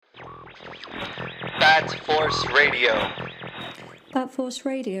Bat Force Radio. Bat Force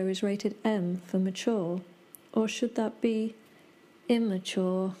Radio is rated M for mature, or should that be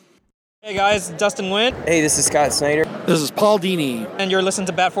immature? Hey guys, Dustin Nguyen. Hey, this is Scott Snyder. This is Paul Dini. And you're listening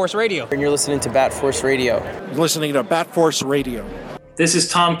to Bat Force Radio. And you're listening to Bat Force Radio. You're listening to Bat Force Radio. This is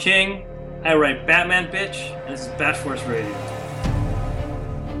Tom King. I write Batman Bitch, and this is Bat Force Radio.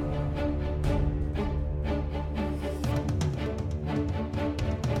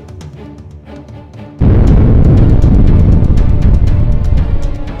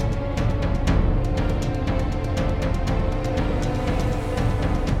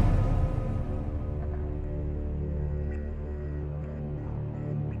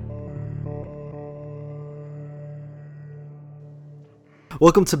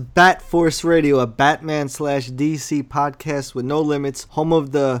 Welcome to Bat Force Radio, a Batman/DC podcast with no limits, home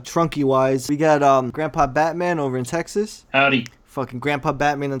of the Trunky Wise. We got Grandpa Batman over in Texas. Howdy. Fucking Grandpa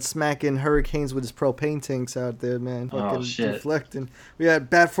Batman and smacking hurricanes with his propane tanks out there, man. Fucking deflecting. We got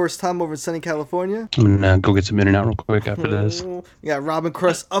Bat Force Tom over in sunny California. I'm gonna go get some In-N-Out real quick after this. We got Robin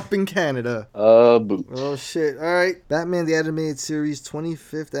Crust up in Canada. Boo. Oh, shit. All right. Batman, the Animated Series,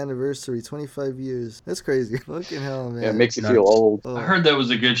 25th anniversary, 25 years. That's crazy. Fucking hell, man. Yeah, it makes you feel old. I heard that was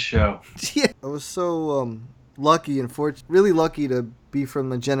a good show. Yeah. I was so lucky and really lucky to be from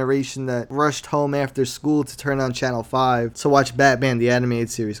the generation that rushed home after school to turn on Channel 5 to watch Batman, the Animated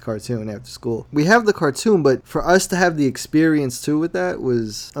Series cartoon after school. We have the cartoon, but for us to have the experience too with that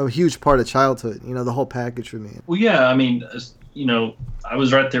was a huge part of childhood, you know, the whole package for me. Well, yeah, I mean, you know, I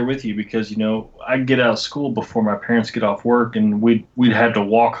was right there with you because, you know, I'd get out of school before my parents get off work, and we'd had to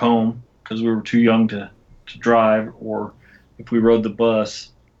walk home because we were too young to drive, or if we rode the bus.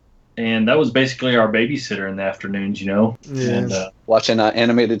 And that was basically our babysitter in the afternoons, you know. Yeah. And Watching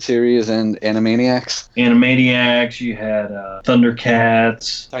animated series and Animaniacs. Animaniacs, you had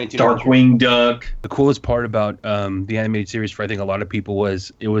Thundercats, Darkwing Duck. The coolest part about the animated series for I think a lot of people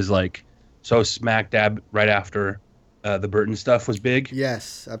was it was like so smack dab right after the Burton stuff was big.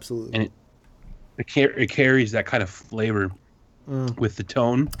 Yes, absolutely. And it carries that kind of flavor with the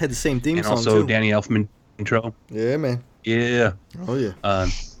tone. Had the same theme and song also too. Danny Elfman intro. Yeah, man. Yeah. Oh, yeah.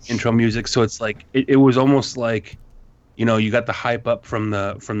 Intro music. So it's like it was almost like, you know, you got the hype up from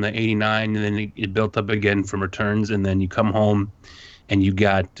the 89, and then it built up again from Returns, and then you come home and you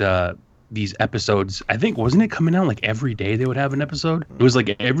got these episodes. I think, wasn't it coming out like every day they would have an episode? It was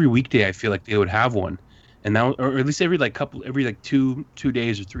like every weekday I feel like they would have one. And now, or at least every two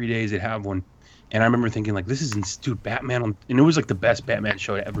days or 3 days they'd have one. And I remember thinking like, this is dude, Batman and it was like the best Batman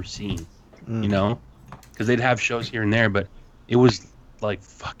show I'd ever seen. You know? Because they'd have shows here and there, but it was like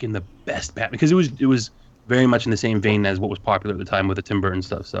fucking the best Batman, because it was very much in the same vein as what was popular at the time with the Tim Burton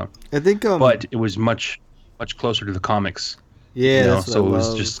stuff. So I think, but it was much closer to the comics. Yeah, you know? that's what So I it was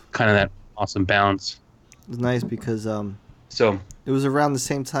love. just kind of that awesome balance. It was nice because So it was around the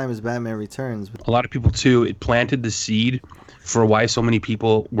same time as Batman Returns. a lot of people too, it planted the seed for why so many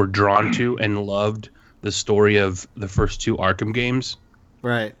people were drawn to and loved the story of the first two Arkham games.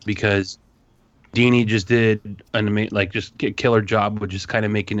 Right. Because Dini just did a killer job with just kind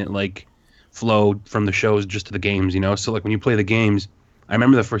of making it like flow from the shows just to the games, you know? So like when you play the games, I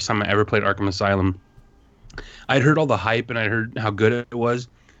remember the first time I ever played Arkham Asylum, I'd heard all the hype and I heard how good it was,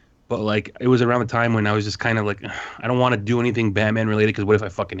 but like it was around the time when I was just kind of like, I don't want to do anything Batman related because what if I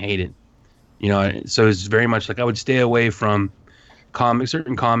fucking hate it? You know, so it's very much like I would stay away from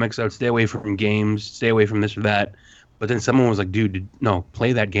certain comics, I would stay away from games, stay away from this or that. But then someone was like, dude, no,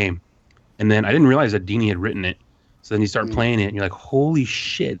 play that game. And then I didn't realize that Dini had written it. So then you start playing it and you're like, holy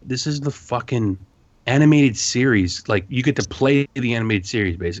shit, this is the fucking animated series. Like you get to play the animated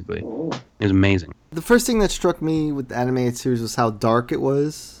series basically. It was amazing. The first thing that struck me with the animated series was how dark it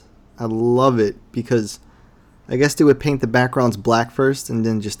was. I love it because I guess they would paint the backgrounds black first and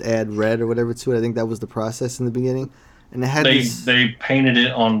then just add red or whatever to it. I think that was the process in the beginning. And it had they painted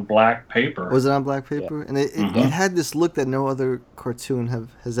it on black paper. Was it on black paper? Yeah. And it had this look that no other cartoon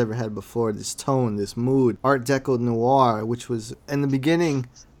has ever had before. This tone, this mood. Art Deco noir, which was in the beginning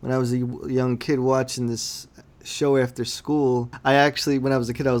when I was a young kid watching this show after school. I actually, when I was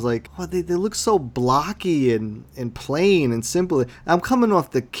a kid, I was like, oh, they look so blocky and plain and simple. I'm coming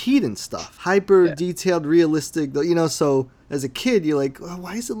off the Keaton stuff. Hyper detailed, realistic. You know, so as a kid, you're like, oh,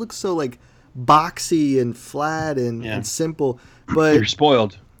 why does it look so like boxy and flat and simple? But you're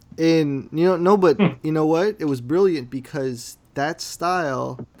spoiled. And you know what? It was brilliant because that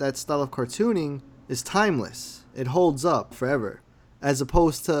style of cartooning is timeless. It holds up forever, as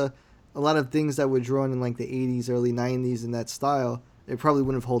opposed to a lot of things that were drawn in like the 80s, early 90s in that style. It probably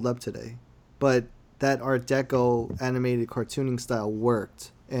wouldn't have held up today. But that Art Deco animated cartooning style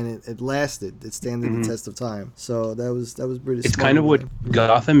worked. and it lasted. It standed the test of time. So that was pretty. It's smart kind of what them.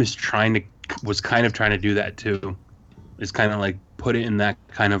 Gotham was kind of trying to do that too. It's kind of like put it in that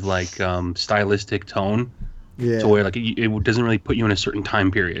kind of like stylistic tone, to where like it doesn't really put you in a certain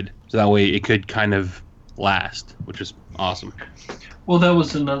time period. So that way it could kind of last, which is awesome. Well, that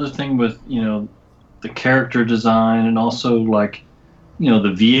was another thing with, the character design, and also like,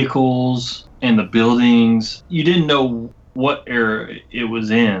 the vehicles and the buildings. You didn't know what era it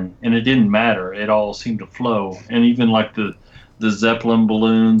was in, and it didn't matter. It all seemed to flow. And even like the Zeppelin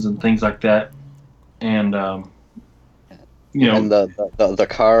balloons and things like that. And, and the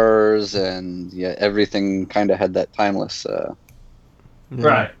cars and everything kind of had that timeless.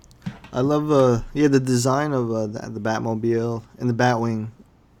 Right. I love the design of the Batmobile and the Batwing,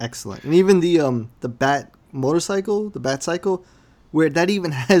 excellent, and even the Bat motorcycle, the Batcycle, where that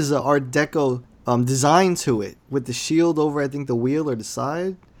even has a Art Deco design to it with the shield over, I think, the wheel or the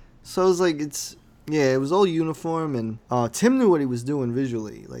side. So it was like it was all uniform, and Tim knew what he was doing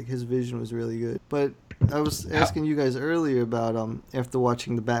visually. Like his vision was really good. But I was asking you guys earlier about after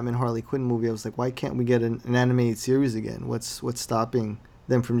watching the Batman Harley Quinn movie, I was like, why can't we get an animated series again? What's stopping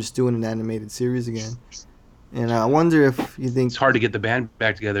them from just doing an animated series again? And I wonder if you think it's hard to get the band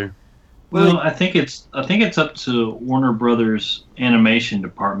back together. Well, I think it's up to Warner Brothers animation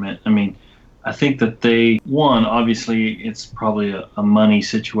department. I mean, I think that obviously it's probably a money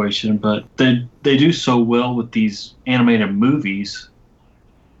situation, but they do so well with these animated movies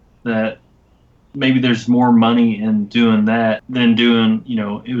that maybe there's more money in doing that than doing,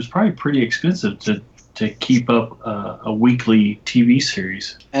 it was probably pretty expensive to keep up a weekly TV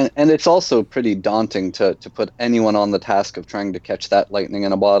series. And it's also pretty daunting to put anyone on the task of trying to catch that lightning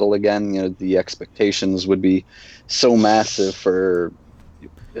in a bottle again. The expectations would be so massive for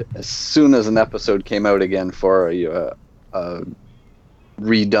as soon as an episode came out again for a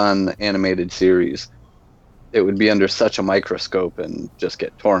redone animated series. It would be under such a microscope and just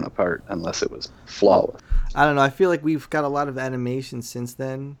get torn apart unless it was flawless. I don't know. I feel like we've got a lot of animation since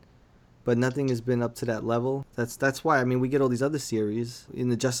then, but nothing has been up to that level. That's why, I mean, we get all these other series in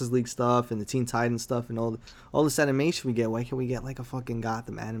the Justice League stuff and the Teen Titans stuff and all this animation we get. Why can't we get like a fucking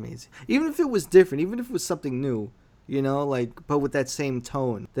Gotham animated? Even if it was different, even if it was something new, but with that same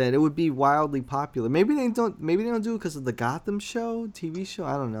tone, that it would be wildly popular. Maybe they don't do it because of the Gotham show, TV show.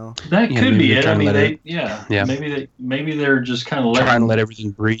 I don't know. That could be it. I mean, Yeah. Maybe they're just kind of trying to let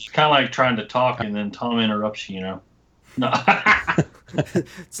everything breathe. Kind of like trying to talk and then Tom interrupts you. No.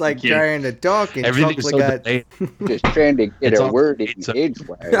 It's like trying to talk and everything's so delayed. Just trying to get a word in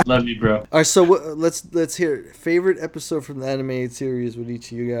edgewise. Love you, bro. All right, so let's hear favorite episode from the animated series with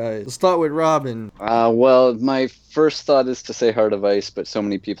each of you guys. Let's start with Robin. Well, my first thought is to say Heart of Ice, but so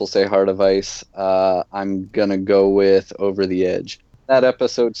many people say Heart of Ice. I'm gonna go with Over the Edge. That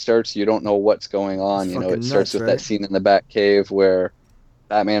episode starts, you don't know what's going on. It starts with that scene in the Batcave where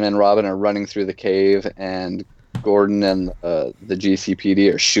Batman and Robin are running through the cave and Gordon and the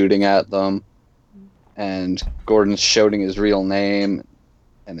GCPD are shooting at them, and Gordon's shouting his real name,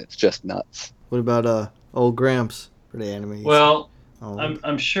 and it's just nuts. What about old Gramps for the anime? Well,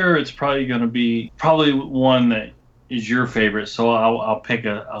 I'm sure it's probably going to be one that is your favorite, so I'll pick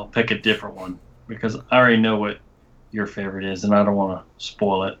a different one because I already know what your favorite is, and I don't want to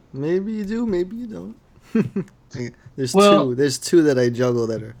spoil it. Maybe you do, maybe you don't. There's two that I juggle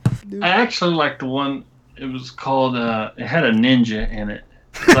that are. I actually like the one. It was called. It had a ninja in it.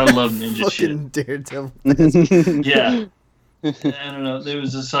 'Cause I love ninja fucking shit. Daredevil. Yeah. I don't know. There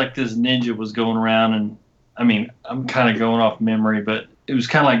was just like this ninja was going around, and I mean, I'm kind of going off memory, but it was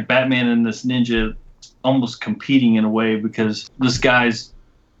kind of like Batman and this ninja almost competing in a way because this guy's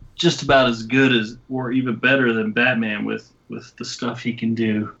just about as good as, or even better than Batman with the stuff he can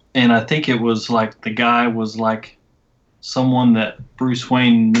do. And I think it was like the guy was like someone that Bruce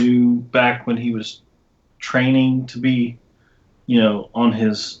Wayne knew back when he was training to be, on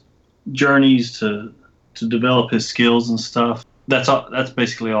his journeys to develop his skills and stuff. That's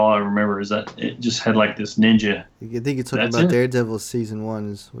basically all I remember is that it just had like this ninja. I think you're talking about Daredevil season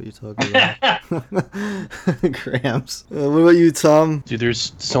 1 is what you're talking about. Gramps. What about you, Tom? Dude,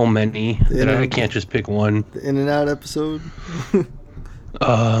 there's so many that I can't just pick one. The In and Out episode?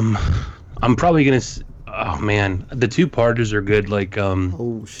 I'm probably gonna. Oh man, the two-parters are good. Like,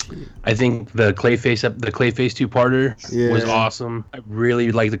 oh shit! I think the Clayface 2-parter was awesome. I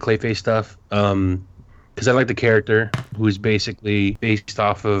really like the Clayface stuff. Because I like the character who's basically based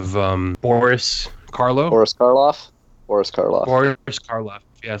off of Boris Karloff. Boris Karloff.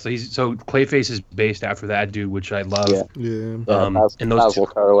 Yeah, so Clayface is based after that dude, which I love. Yeah. Yeah. And those Basil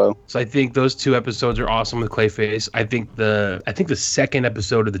Carlo. So I think those 2 episodes are awesome with Clayface. I think the second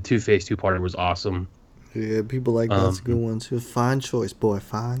episode of the Two-Face 2-parter was awesome. Yeah, people like that's a good one too. Fine choice, boy.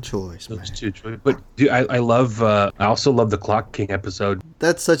 Fine choice, man. Those 2 choices. But dude, I love. I also love the Clock King episode.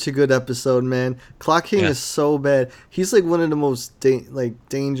 That's such a good episode, man. Clock King is so bad. He's like one of the most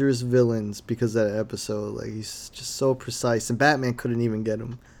dangerous villains because of that episode. Like he's just so precise, and Batman couldn't even get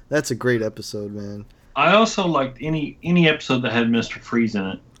him. That's a great episode, man. I also liked any episode that had Mr. Freeze in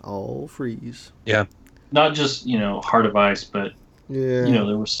it. Oh, Freeze. Yeah. Not just Heart of Ice, but yeah,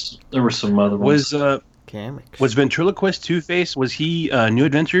 there were some other ones. Was Ventriloquist Two-Face? Was he New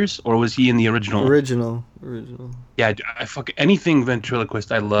Adventures or was he in the original? Original. Yeah, I anything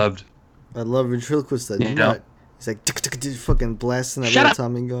Ventriloquist I loved. I love Ventriloquist. That nut. He's like fucking blasting that little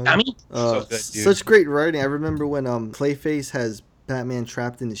Tommy gun. Tommy. So good, dude. Such great writing. I remember when Clayface has Batman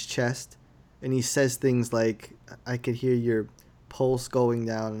trapped in his chest, and he says things like, "I could hear your pulse going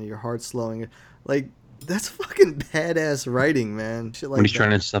down and your heart slowing." Like. That's fucking badass writing, man. Shit like when he's trying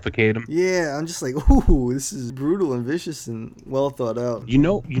to suffocate him. Yeah, I'm just like, ooh, this is brutal and vicious and well thought out. You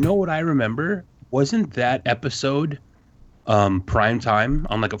know what I remember? Wasn't that episode prime time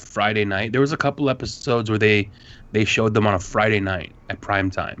on like a Friday night? There was a couple episodes where they showed them on a Friday night at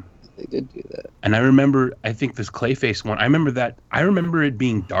prime time. They did do that. And I remember, I think this Clayface one, I remember it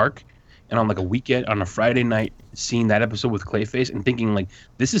being dark, and on like a weekend, on a Friday night, seeing that episode with Clayface and thinking like,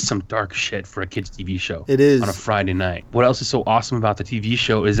 this is some dark shit for a kid's TV show. It is. On a Friday night. What else is so awesome about the TV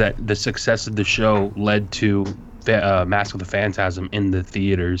show is that the success of the show led to Mask of the Phantasm in the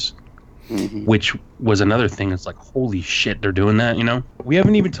theaters, which was another thing. It's like, holy shit, they're doing that, We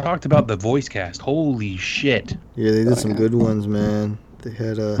haven't even talked about the voice cast. Holy shit. Yeah, they did some good ones, man. They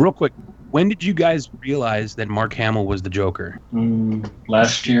had Real quick, when did you guys realize that Mark Hamill was the Joker?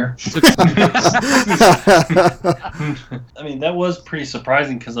 Last year. I mean, that was pretty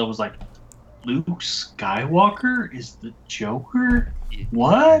surprising because I was like, Luke Skywalker is the Joker?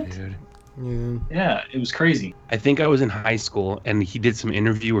 What? Dude. Yeah, it was crazy. I think I was in high school and he did some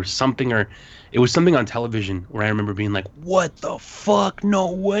interview or something, or it was something on television where I remember being like, what the fuck?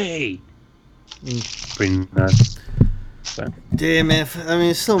 No way. Pretty nuts. So. Damn, man. I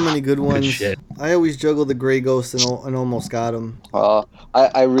mean, so many good ones. Good shit. I always juggle the Grey Ghost and almost got him.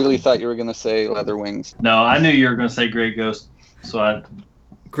 I really thought you were going to say Leather Wings. No, I knew you were going to say Grey Ghost, so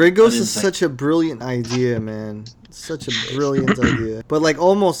Grey Ghost is such a brilliant idea, man. Such a brilliant idea. But like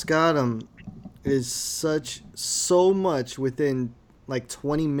almost got him is so much within like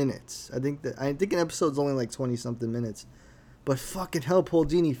 20 minutes. I think an episode's only like 20 something minutes. But fucking hell, Paul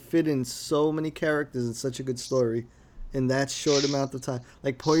Dini fit in so many characters in such a good story in that short amount of time.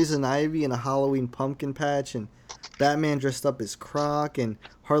 Like Poison Ivy in a Halloween pumpkin patch, and Batman dressed up as Croc, and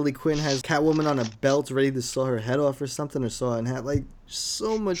Harley Quinn has Catwoman on a belt ready to saw her head off or something, or saw in hat. Like,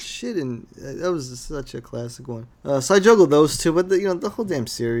 so much shit, and that was such a classic one. So I juggled those two, but the whole damn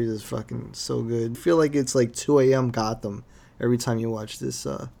series is fucking so good. I feel like it's like 2 a.m. Gotham every time you watch this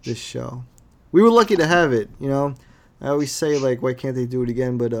show. We were lucky to have it, I always say, like, why can't they do it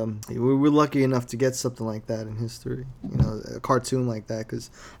again? But we're lucky enough to get something like that in history. A cartoon like that,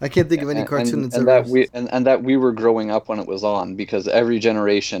 because I can't think of any cartoon that's ever... that we were growing up when it was on, because every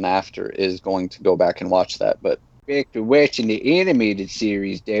generation after is going to go back and watch that. But back to watching the animated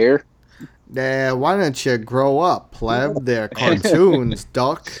series there. Yeah, why don't you grow up, pleb? They're cartoons,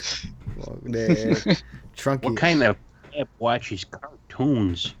 duck. Trunky. What kind of pleb watches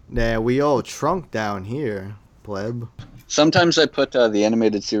cartoons? Yeah, we all trunk down here. Pleb. Sometimes I put the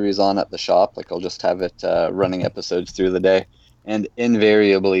animated series on at the shop. Like, I'll just have it running episodes through the day, and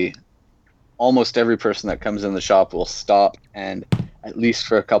invariably almost every person that comes in the shop will stop and at least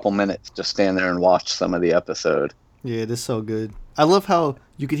for a couple minutes just stand there and watch some of the episode. Yeah, it is so good. I love how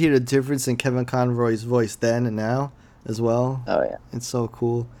you could hear the difference in Kevin Conroy's voice then and now as well. Oh yeah, it's so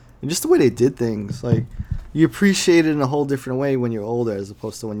cool. And just the way they did things, like, you appreciate it in a whole different way when you're older as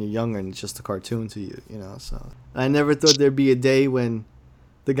opposed to when you're younger and it's just a cartoon to you, So I never thought there'd be a day when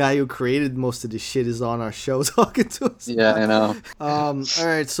the guy who created most of this shit is on our show talking to us. Yeah, I know. All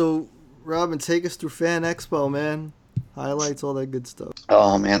right, so Robin, take us through Fan Expo, man. Highlights, all that good stuff.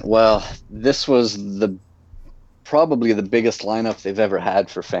 Oh man, well, this was probably the biggest lineup they've ever had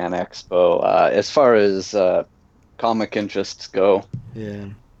for Fan Expo as far as comic interests go. Yeah.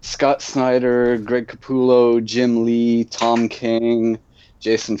 Scott Snyder, Greg Capullo, Jim Lee, Tom King,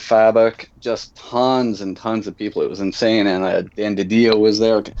 Jason Fabok, just tons and tons of people. It was insane. And Dan DiDio was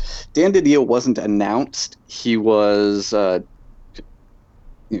there. Dan DiDio wasn't announced. He was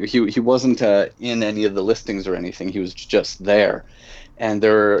he wasn't in any of the listings or anything. He was just there. And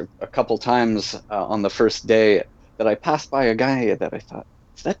there were a couple times on the first day that I passed by a guy that I thought,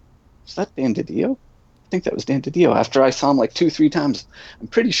 is that Dan DiDio? I think that was Dan DiDio. After I saw him like 2-3 times, I'm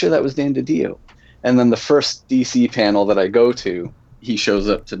pretty sure that was Dan DiDio. And then the first DC panel that I go to, he shows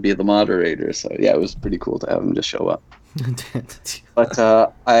up to be the moderator. So yeah, it was pretty cool to have him just show up.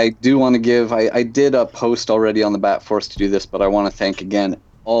 But I do want to give, I did a post already on the Bat Force to do this, but I want to thank again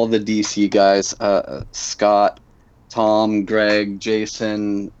all the DC guys, Scott, Tom, Greg,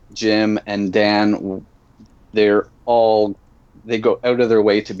 Jason, Jim, and Dan. They go out of their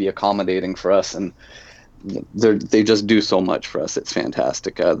way to be accommodating for us, and they just do so much for us. It's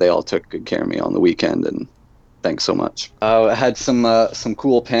fantastic. They all took good care of me on the weekend, and thanks so much. I had some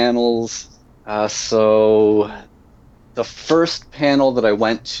cool panels. So the first panel that I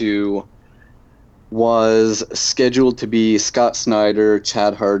went to was scheduled to be Scott Snyder,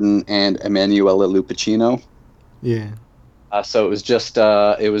 Chad Hardin, and Emanuela Lupacino. Yeah. So it was just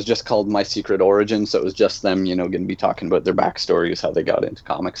called My Secret Origin. So it was just them, going to be talking about their backstories, how they got into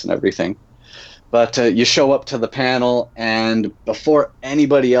comics and everything. But you show up to the panel, and before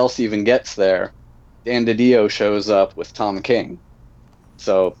anybody else even gets there, Dan DiDio shows up with Tom King.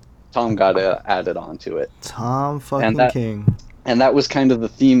 So Tom got added onto it. Tom fucking King. And that was kind of the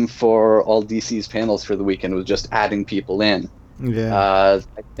theme for all DC's panels for the weekend, was just adding people in. Yeah.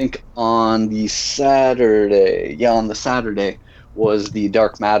 I think on the Saturday was the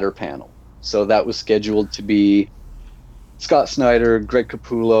Dark Matter panel. So that was scheduled to be Scott Snyder, Greg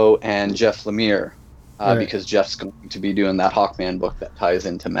Capullo, and Jeff Lemire, right. Because Jeff's going to be doing that Hawkman book that ties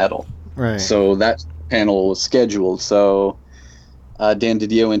into metal. Right. So that panel was scheduled. So Dan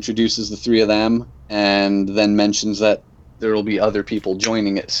DiDio introduces the three of them and then mentions that there will be other people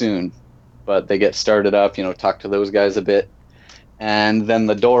joining it soon. But they get started up, talk to those guys a bit. And then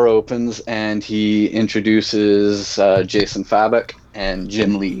the door opens, and he introduces Jason Fabok and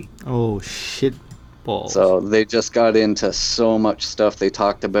Jim Lee. Oh, shit balls. So they just got into so much stuff. They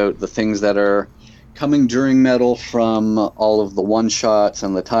talked about the things that are coming during Metal from all of the one-shots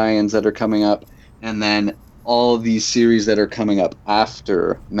and the tie-ins that are coming up, and then all of these series that are coming up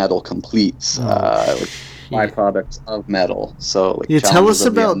after Metal completes. Byproducts of Metal. So, tell us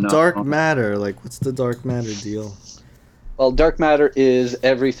about Dark Matter. What's the Dark Matter deal? Well, Dark Matter is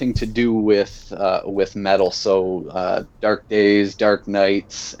everything to do with metal. So Dark Days, Dark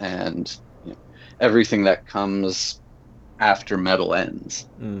Nights, and everything that comes after metal ends.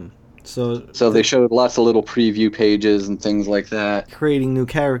 So they showed lots of little preview pages and things like that. Creating new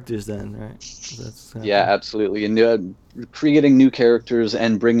characters then, right? Yeah, absolutely. And creating new characters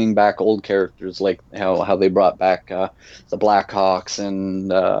and bringing back old characters, like how they brought back the Blackhawks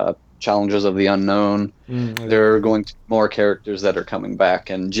and Challengers of the Unknown. There are going to be more characters that are coming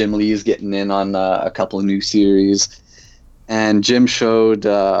back, and Jim Lee's getting in on a couple of new series. And Jim showed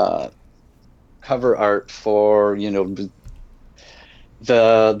cover art for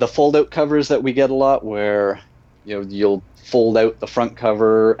the fold out covers that we get a lot, where you'll fold out the front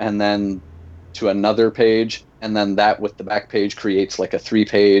cover and then to another page, and then that with the back page creates like a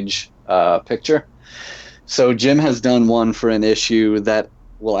 3-page picture. So Jim has done one for an issue that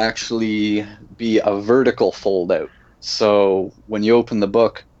will actually be a vertical fold out. So when you open the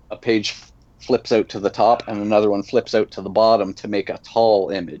book, a page flips out to the top and another one flips out to the bottom to make a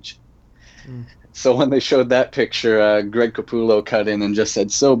tall image. So when they showed that picture, Greg Capullo cut in and just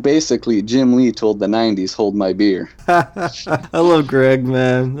said, so basically Jim Lee told the 90s, hold my beer. I love Greg,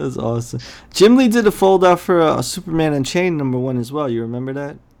 man. That's awesome. Jim Lee did a fold out for Superman Unchained #1 as well. You remember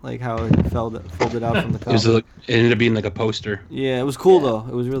that? Like how it folded out from the cover. It ended up being like a poster. Yeah, it was cool though.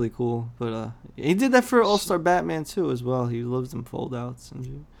 It was really cool. But he did that for All-Star Batman too as well. He loves them fold outs.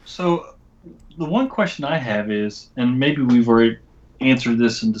 So the one question I have is, and maybe we've already answered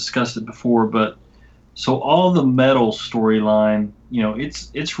this and discussed it before, but so all the Metal storyline,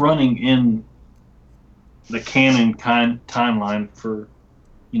 it's running in the canon timeline for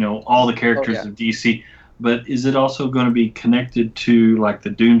all the characters of DC. But is it also going to be connected to like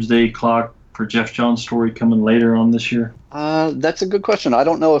the Doomsday Clock for Jeff Johns' story coming later on this year? That's a good question. I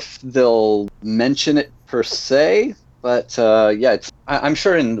don't know if they'll mention it per se, but I'm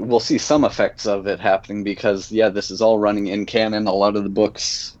sure we'll see some effects of it happening because this is all running in canon. A lot of the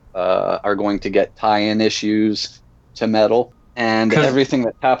books are going to get tie-in issues to Metal, and everything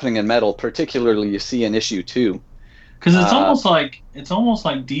that's happening in Metal, particularly you see in issue 2. Because it's almost like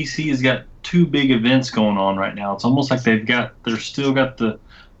DC has got 2 big events going on right now. It's almost like they're still got the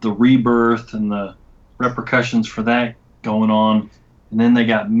rebirth and the repercussions for that going on, and then they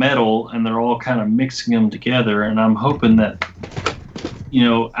got Metal, and they're all kind of mixing them together. And I'm hoping that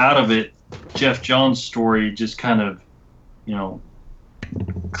out of it, Jeff Johns' story just kind of,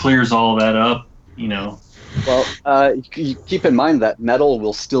 clears all that up, Well, you keep in mind that Metal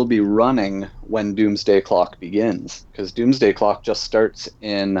will still be running when Doomsday Clock begins, because Doomsday Clock just starts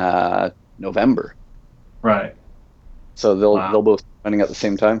in November. Right. So they'll both be running at the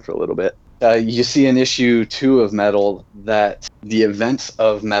same time for a little bit. You see in issue 2 of Metal that the events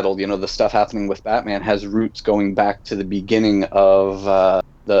of Metal, the stuff happening with Batman, has roots going back to the beginning of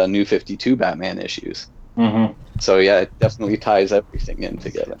the New 52 Batman issues. Mm-hmm. So yeah, it definitely ties everything in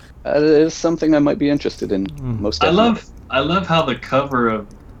together. It is something I might be interested in. Most definitely. I love how the cover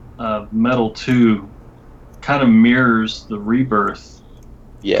of Metal 2 kind of mirrors the Rebirth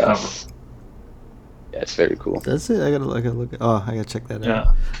cover. Yeah, it's very cool. That's it. I gotta look. Oh, I gotta check that out.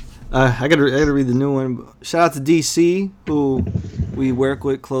 Yeah. I gotta read the new one. Shout out to DC, who we work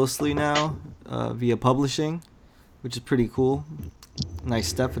with closely now via publishing, which is pretty cool. Nice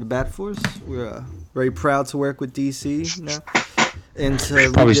step for the Bat Force. We're very proud to work with DC now, and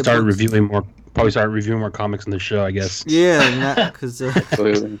to probably start reviewing more comics on the show, I guess. Yeah, because I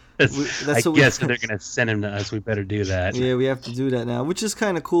guess if they're gonna send them to us, we better do that. Yeah, we have to do that now, which is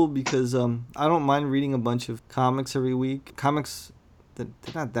kind of cool because I don't mind reading a bunch of comics every week. Comics, they're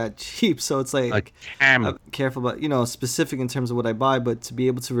not that cheap, so it's like I'm careful about specific in terms of what I buy, but to be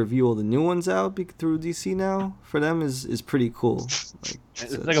able to review all the new ones out through DC now for them is pretty cool.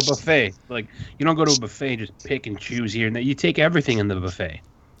 It's like a buffet. Like, you don't go to a buffet just pick and choose here. You take everything in the buffet.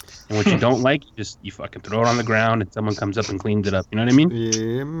 And what you don't like, you fucking throw it on the ground and someone comes up and cleans it up. You know what I mean?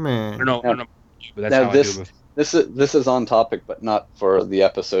 Yeah, man. I don't know, but that's how I do it. This is on topic, but not for the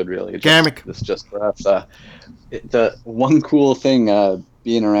episode really. It's just for us. The one cool thing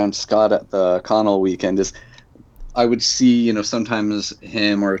being around Scott at the Connell weekend is I would see, sometimes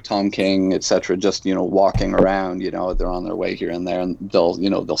him or Tom King, etc., just, walking around, they're on their way here and there, and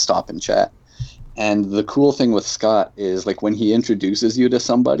they'll stop and chat. And the cool thing with Scott is, like, when he introduces you to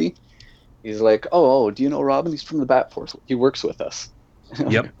somebody, he's like, oh, do you know Robin? He's from the Bat Force. He works with us.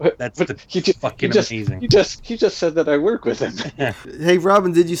 Yep, that's amazing. He just said that I work with him. Hey,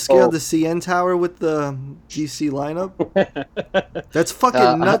 Robin, did you scale the CN Tower with the DC lineup? That's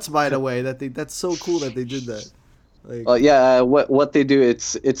fucking nuts, by the way. That's so cool that they did that. What they do,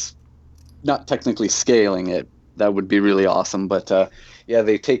 it's not technically scaling it. That would be really awesome, but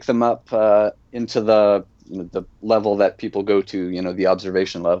they take them up into the level that people go to, the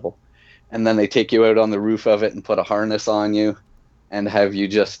observation level, and then they take you out on the roof of it and put a harness on you, and have you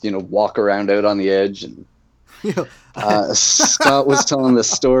just walk around out on the edge. And Scott was telling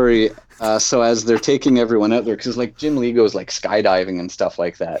this story. So as they're taking everyone out there, because like Jim Lee goes like skydiving and stuff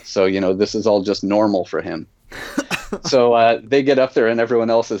like that, so this is all just normal for him. So they get up there and everyone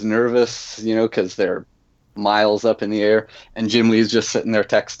else is nervous, because they're miles up in the air, and Jim Lee's just sitting there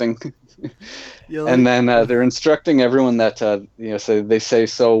texting. And then they're instructing everyone that so they say,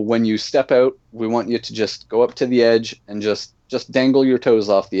 so when you step out, we want you to just go up to the edge and just dangle your toes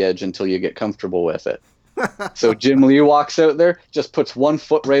off the edge until you get comfortable with it. So Jim Lee walks out there, just puts one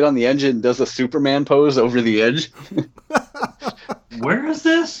foot right on the edge and does a Superman pose over the edge. Where is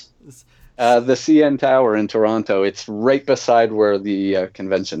this? The CN Tower in Toronto. It's right beside where the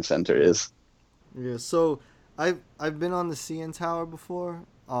convention center is. Yeah, so I've been on the CN Tower before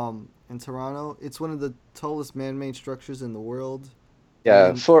in Toronto. It's one of the tallest man-made structures in the world. Yeah,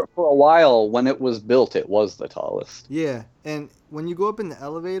 and for a while when it was built, it was the tallest. Yeah, and when you go up in the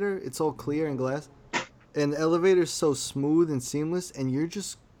elevator, it's all clear and glass, and the elevator's so smooth and seamless, and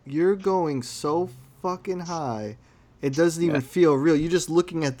you're going so fucking high. It doesn't even feel real. You're just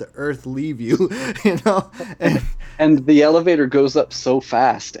looking at the earth leave you, And the elevator goes up so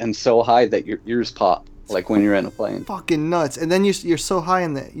fast and so high that your ears pop, like when you're in a plane. Fucking nuts. And then you're so high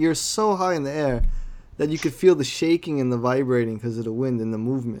in the air that you could feel the shaking and the vibrating because of the wind and the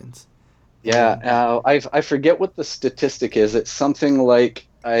movement. Yeah, I forget what the statistic is. It's something like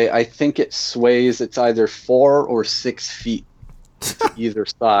I think it sways. It's either 4 or 6 feet to either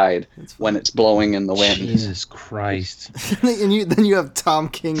side when it's blowing in the wind. Jesus Christ! And then you have Tom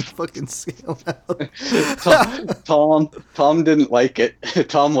King fucking scale out. Tom didn't like it.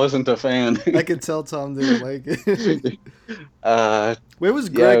 Tom wasn't a fan. I could tell Tom didn't like it. Where was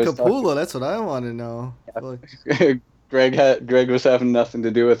Greg Capullo? That's what I want to know. Greg was having nothing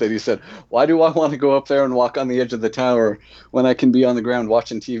to do with it. He said, "Why do I want to go up there and walk on the edge of the tower when I can be on the ground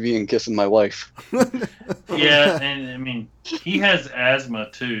watching TV and kissing my wife?" Yeah, and I mean, he has asthma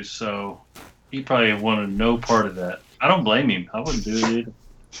too, so he probably wanted no part of that. I don't blame him. I wouldn't do it either.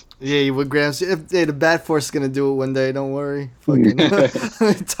 Yeah, what Graham said. Hey, the Bat Force is gonna do it one day. Don't worry. Fucking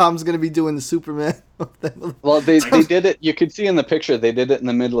Tom's gonna be doing the Superman. Well, they did it. You could see in the picture they did it in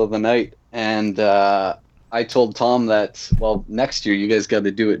the middle of the night, and I told Tom that next year you guys got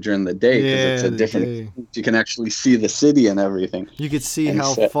to do it during the day because it's a different. You can actually see the city and everything. You could see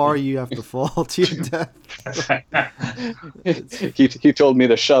how far you have to fall to your death. He told me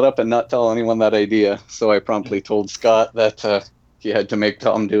to shut up and not tell anyone that idea, so I promptly told Scott that. He had to make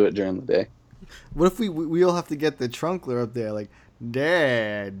Tom do it during the day. What if we all have to get the Trunkler up there? Like,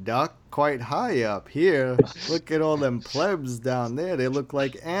 Dad, Duck, quite high up here. Look at all them plebs down there. They look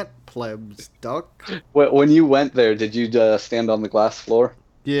like ant plebs, Duck. When you went there, did you stand on the glass floor?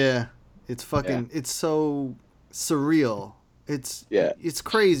 Yeah. It's fucking, It's so surreal. It's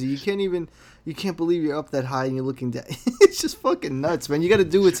crazy. You can't believe you're up that high and you're looking down. It's just fucking nuts, man. You got to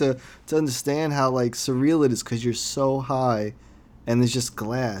do it to understand how, like, surreal it is because you're so high. And there's just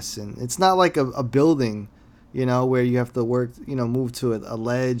glass, and it's not like a building, where you have to move to a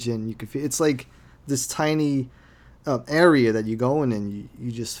ledge, and you can feel it's like this tiny area that you go in, and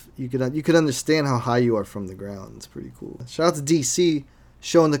you could understand how high you are from the ground. It's pretty cool. Shout out to DC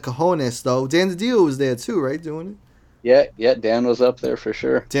showing the cojones though. Dan DiDio was there too, right, doing it. Yeah, Dan was up there for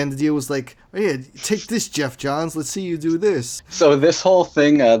sure. Dan DiDio was like, "Oh yeah, take this, Jeff Johns. Let's see you do this." So this whole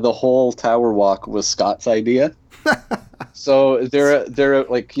thing, the whole tower walk, was Scott's idea. So they're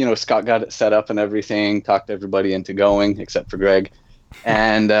like, Scott got it set up and everything, talked everybody into going except for Greg,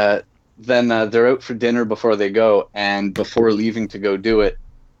 and then they're out for dinner before they go, and before leaving to go do it,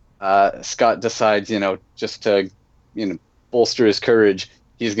 Scott decides, just to, bolster his courage,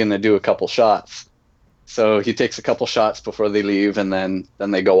 he's gonna do a couple shots. So he takes a couple shots before they leave, and then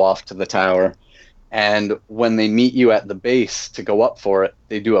they go off to the tower. And when they meet you at the base to go up for it,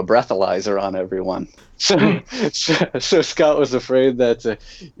 they do a breathalyzer on everyone. So Scott was afraid that,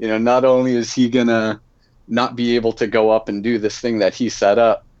 not only is he going to not be able to go up and do this thing that he set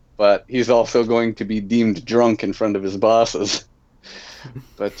up, but he's also going to be deemed drunk in front of his bosses.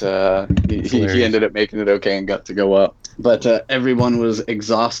 But he ended up making it okay and got to go up. But everyone was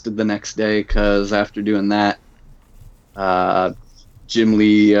exhausted the next day because after doing that, Jim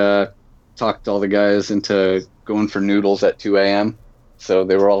Lee talked all the guys into going for noodles at 2 a.m. So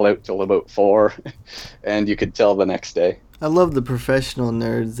they were all out till about 4, and you could tell the next day. I love the professional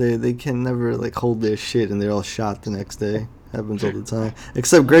nerds. They can never hold their shit, and they're all shot the next day. Happens all the time.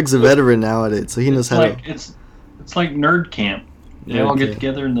 Except Greg's a veteran now at it, so he knows how to. It's like nerd camp. They all get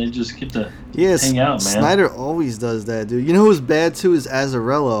together and they just get to hang out, man. Snyder always does that, dude. You know who's bad too is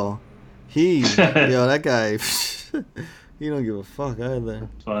Azzarello. That guy. He don't give a fuck either.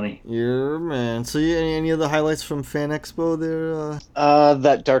 Funny. Yeah, man. So, any other highlights from Fan Expo there?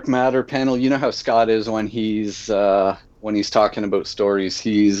 That Dark Matter panel. You know how Scott is when he's talking about stories.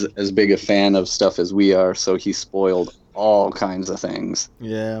 He's as big a fan of stuff as we are, so he spoiled all kinds of things.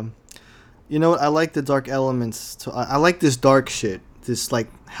 Yeah. You know what? I like the dark elements. I like this dark shit. This, like,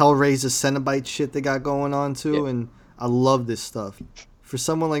 Hellraiser Cenobite shit they got going on, too, and I love this stuff. For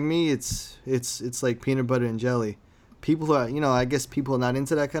someone like me, it's like peanut butter and jelly. People who are, I guess people who are not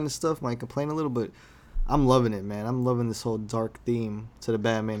into that kind of stuff might complain a little, but I'm loving it, man. I'm loving this whole dark theme to the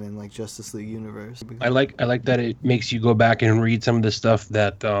Batman and like Justice League universe. I like that it makes you go back and read some of the stuff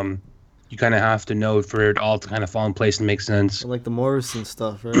that you kind of have to know for it all to kind of fall in place and make sense. Like the Morrison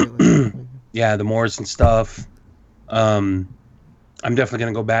stuff, right? Yeah, the Morrison stuff. I'm definitely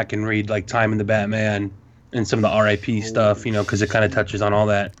gonna go back and read like Time in the Batman and some of the R.I.P. stuff, because it kind of touches on all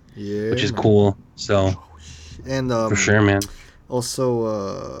that, which is cool. So. And for sure, man.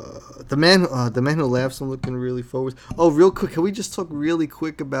 Also, the man who laughs. I'm looking really forward. Oh, real quick, can we just talk really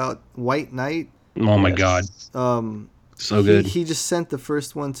quick about White Knight? Oh my God. So good. He just sent the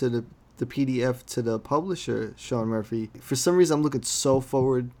first one to the PDF to the publisher, Sean Murphy. For some reason, I'm looking so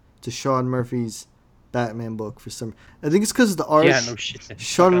forward to Sean Murphy's Batman book. I think it's because of the art. Yeah, no shit.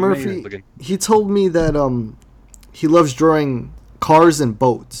 Sean Murphy. He told me that he loves drawing cars and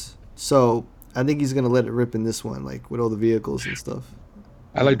boats. So. I think he's gonna let it rip in this one, like with all the vehicles and stuff.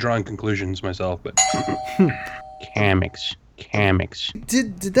 I like drawing conclusions myself, but comics.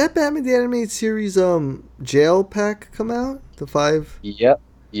 Did that Batman the Animated Series jail pack come out? The 5? Yep,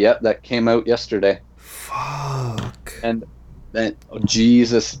 that came out yesterday. Fuck. And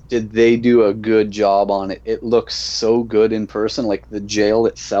Jesus, did they do a good job on it? It looks so good in person, like the jail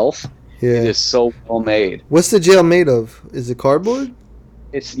itself. Yeah. It is so well made. What's the jail made of? Is it cardboard?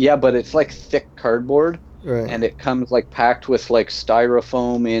 But it's like thick cardboard, right? And it comes like packed with like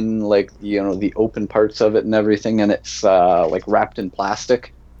styrofoam in like the open parts of it and everything, and it's like wrapped in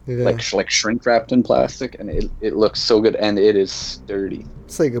plastic. Yeah. like shrink wrapped in plastic, and it looks so good, and it is sturdy.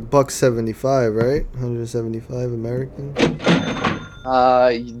 It's like $175, right? 175 American.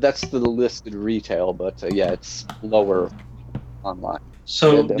 That's the listed retail, but yeah, it's lower online.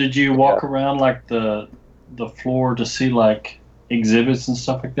 So Yeah, did you walk around like the floor to see like exhibits and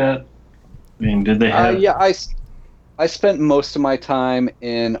stuff like that? I mean, did they have? Yeah, I spent most of my time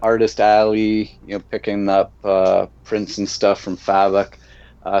in Artist Alley, picking up prints and stuff from Fabric.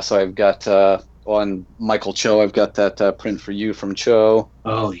 So I've got on Michael Cho, I've got that print for you from Cho.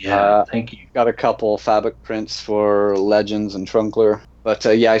 Oh yeah, thank you. Got a couple Fabric prints for Legends and Trunkler. But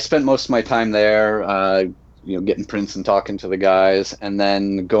yeah, I spent most of my time there, getting prints and talking to the guys, and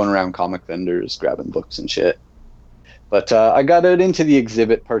then going around comic vendors, grabbing books and shit. But I got out into the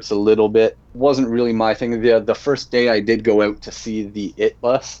exhibit parts a little bit. Wasn't really my thing. The first day I did go out to see the IT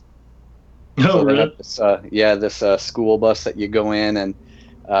bus. Oh, really? This school bus that you go in, and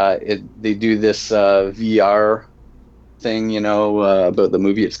they do this VR thing, about the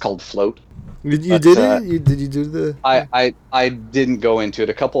movie. It's called Float. Did you do the? I didn't go into it.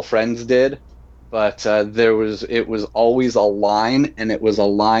 A couple friends did, but it was always a line, and it was a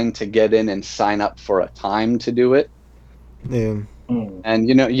line to get in and sign up for a time to do it. Yeah. And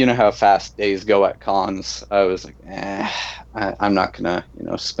you know how fast days go at cons. I was like, I'm not gonna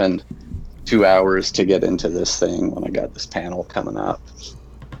spend 2 hours to get into this thing when I got this panel coming up.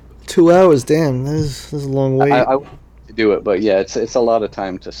 2 hours, damn, that's a long wait. I wanted to do it, but yeah, it's a lot of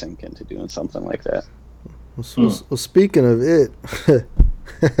time to sink into doing something like that. Well, speaking of it,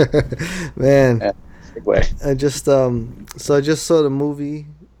 man, Yeah, big way. I just saw the movie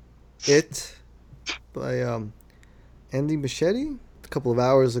It by Andy Muschietti a couple of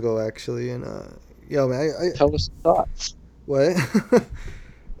hours ago, actually, and man, I Tell us your thoughts. what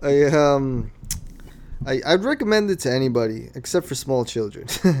I'd recommend it to anybody except for small children,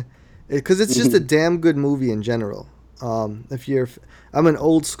 because it's just a damn good movie in general. I'm an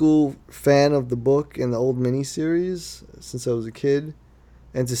old school fan of the book and the old miniseries since I was a kid,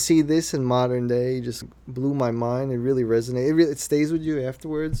 and to see this in modern day just blew my mind. It really resonated. It stays with you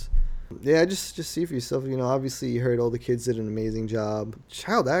afterwards. Yeah, just see for yourself. Obviously you heard all the kids did an amazing job.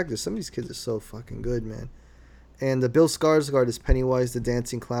 Child actors, some of these kids are so fucking good, man. And Bill Skarsgård is Pennywise the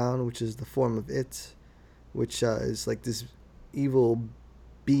Dancing Clown, which is the form of It, which is like this evil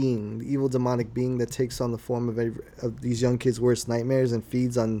being, the evil demonic being that takes on the form of these young kids' worst nightmares and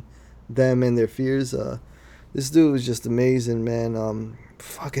feeds on them and their fears. This dude was just amazing, man.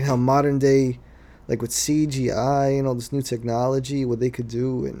 Fucking hell, modern day, like with CGI and all this new technology, what they could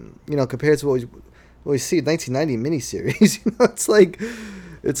do, and compared to what we see in 1990 miniseries,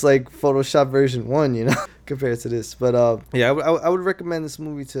 it's like Photoshop version 1, compared to this. But yeah, I would recommend this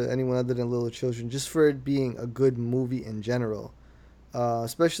movie to anyone other than little children, just for it being a good movie in general.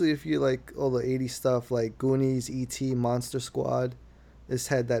 Especially if you like all the 80s stuff like Goonies, E.T., Monster Squad. This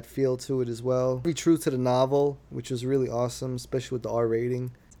had that feel to it as well. Be true to the novel, which was really awesome, especially with the R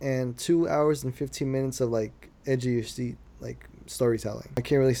rating. And 2 hours and 15 minutes of like edge of your seat, like storytelling. I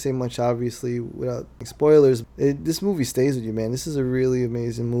can't really say much, obviously, without spoilers. This movie stays with you, man. This is a really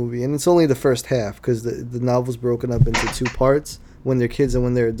amazing movie, and it's only the first half because the novel's broken up into 2 parts, when they're kids and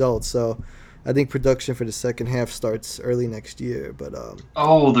when they're adults. So I think production for the second half starts early next year. But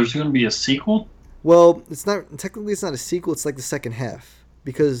there's going to be a sequel? Well, it's not a sequel. It's like the second half,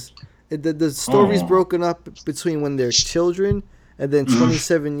 because the story's broken up between when they're children and then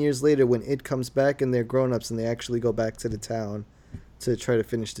 27 years later when It comes back and they're grown-ups and they actually go back to the town to try to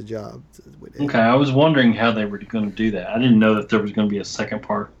finish the job with It. Okay, I was wondering how they were going to do that. I didn't know that there was going to be a second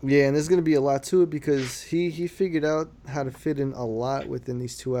part. Yeah, and there's going to be a lot to it because he figured out how to fit in a lot within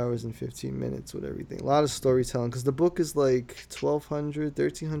these 2 hours and 15 minutes with everything. A lot of storytelling, because the book is like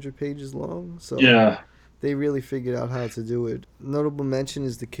 1,300 pages long. So yeah, they really figured out how to do it. Notable mention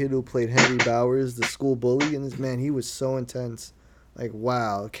is the kid who played Henry Bowers, the school bully, and he was so intense. Like,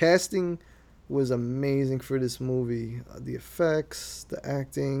 wow. Casting was amazing for this movie. The effects, the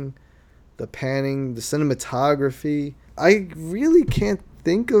acting, the panning, the cinematography. I really can't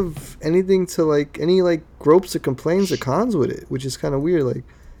think of anything to like, any like gropes or complaints or cons with it, which is kind of weird. Like,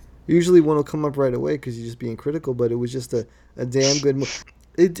 usually one will come up right away because you're just being critical, but it was just a damn good movie.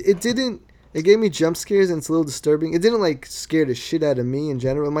 It gave me jump scares, and it's a little disturbing. It didn't like scare the shit out of me in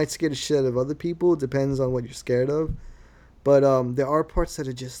general. It might scare the shit out of other people. It depends on what you're scared of. But there are parts that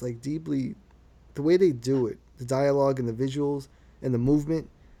are just like deeply, the way they do it, the dialogue and the visuals and the movement,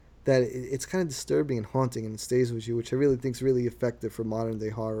 that it's kind of disturbing and haunting, and it stays with you, which I really think is really effective for modern day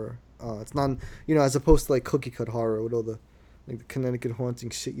horror. It's not, as opposed to like cookie cut horror with all the like the Connecticut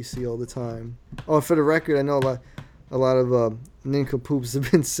haunting shit you see all the time. Oh, for the record, I know a a lot of nincompoops have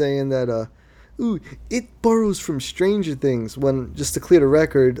been saying that, ooh, it borrows from Stranger Things. When, just to clear the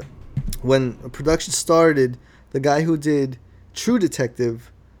record, when production started, the guy who did True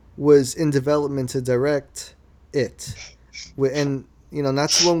Detective was in development to direct it. And, not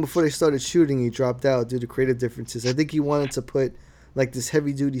too long before they started shooting, he dropped out due to creative differences. I think he wanted to put, like, this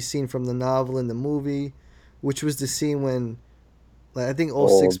heavy-duty scene from the novel in the movie, which was the scene when, like, I think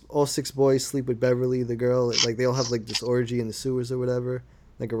all six boys sleep with Beverly, the girl. Like, they all have, like, this orgy in the sewers or whatever,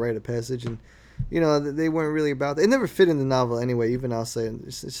 like a rite of passage. And, they weren't really about that. It never fit in the novel anyway, even I'll say. It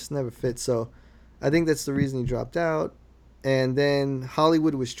just never fit. So I think that's the reason he dropped out. And then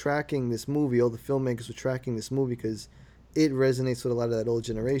Hollywood was tracking this movie. All the filmmakers were tracking this movie because it resonates with a lot of that old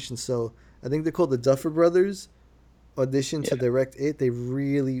generation. So I think they're called the Duffer Brothers auditioned to direct it. They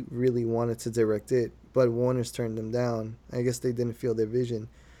really, really wanted to direct it, but Warner's turned them down. I guess they didn't feel their vision.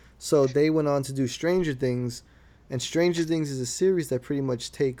 So they went on to do Stranger Things. And Stranger Things is a series that pretty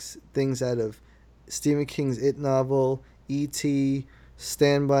much takes things out of Stephen King's It novel, E.T.,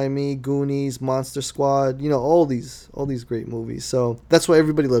 Stand By Me, Goonies, Monster Squad, all these great movies. So that's why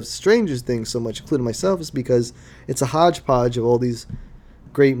everybody loves Stranger Things so much, including myself, is because it's a hodgepodge of all these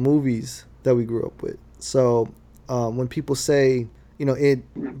great movies that we grew up with. So when people say,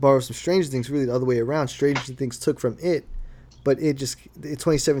 it borrows from Stranger Things, really the other way around. Stranger Things took from it, but in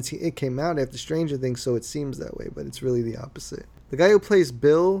 2017, it came out after Stranger Things, so it seems that way, but it's really the opposite. The guy who plays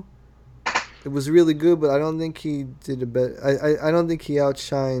Bill, it was really good, but I don't think he did a better. I don't think he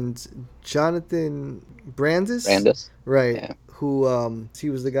outshined Jonathan Brandis. Right? Yeah. Who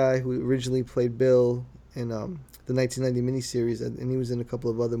he was the guy who originally played Bill in the 1990 miniseries, and he was in a couple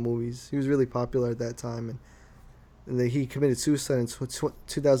of other movies. He was really popular at that time, and he committed suicide in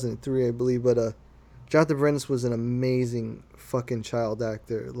 2003, I believe. But Jonathan Brandis was an amazing fucking child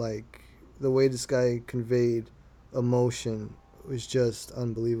actor. Like, the way this guy conveyed emotion was just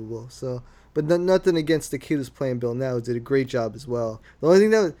unbelievable. So. But nothing against the kid who's playing Bill now, who did a great job as well. The only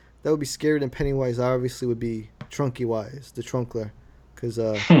thing that would be scarier than Pennywise, obviously, would be Trunky Wise, the Trunkler. Because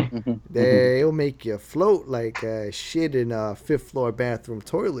they'll make you float like shit in a fifth-floor bathroom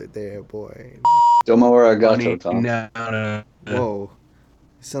toilet there, boy. Domo Arigato, Tom. Whoa.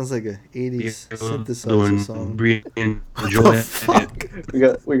 Sounds like a 80s synthesizer song. Enjoy it. Fuck?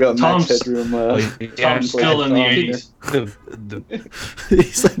 We got Tom's, Max Headroom. Tom's still in the 80s.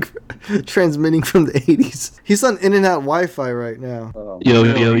 He's like transmitting from the 80s. He's on in-and-out Wi-Fi right now.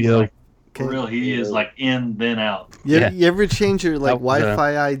 Yo. For real, he is like in, then out. You ever change your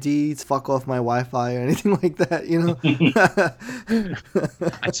Wi-Fi ID? Fuck off my Wi-Fi or anything like that,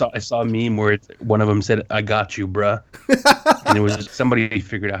 I saw a meme where one of them said, "I got you, bruh," and it was somebody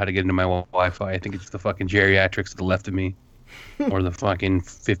figured out how to get into my Wi-Fi. I think it's the fucking geriatrics to the left of me, or the fucking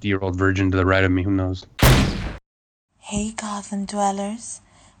 50-year-old virgin to the right of me. Who knows? Hey, Gotham dwellers,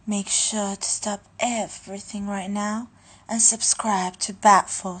 make sure to stop everything right now and subscribe to Bat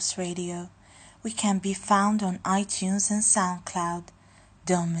Force Radio. We can be found on iTunes and SoundCloud.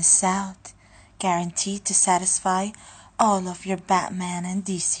 Don't miss out. Guaranteed to satisfy all of your Batman and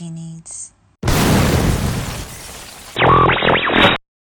DC needs.